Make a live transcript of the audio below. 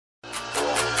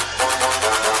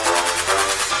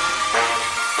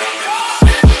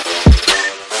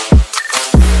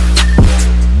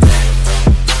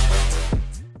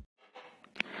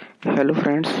Hello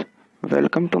friends,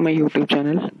 welcome to my YouTube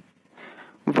channel.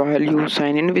 While you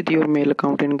sign in with your mail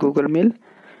account in Google Mail,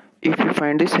 if you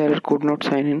find this error could not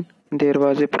sign in, there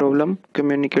was a problem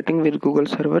communicating with Google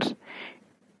servers.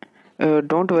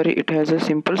 Don't worry, it has a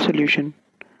simple solution.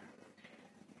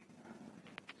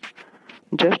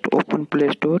 Just open Play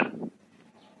Store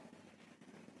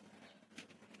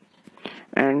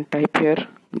and type here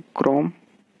Chrome.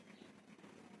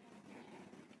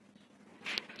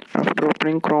 After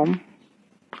opening Chrome,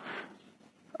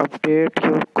 update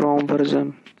your Chrome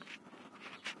version.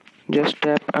 Just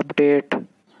tap update.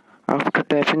 After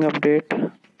tapping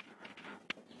update,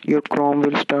 your Chrome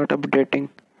will start updating,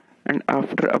 and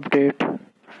after update,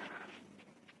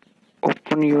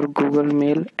 open your Google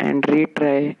Mail and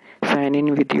retry sign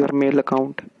in with your mail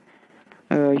account.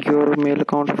 Your mail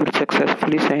account will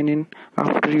successfully sign in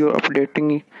after you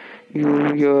updating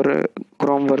your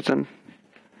Chrome version.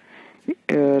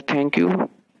 Thank you.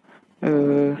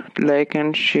 Like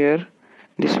and share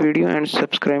this video and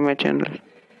subscribe my channel.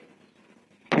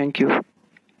 Thank you.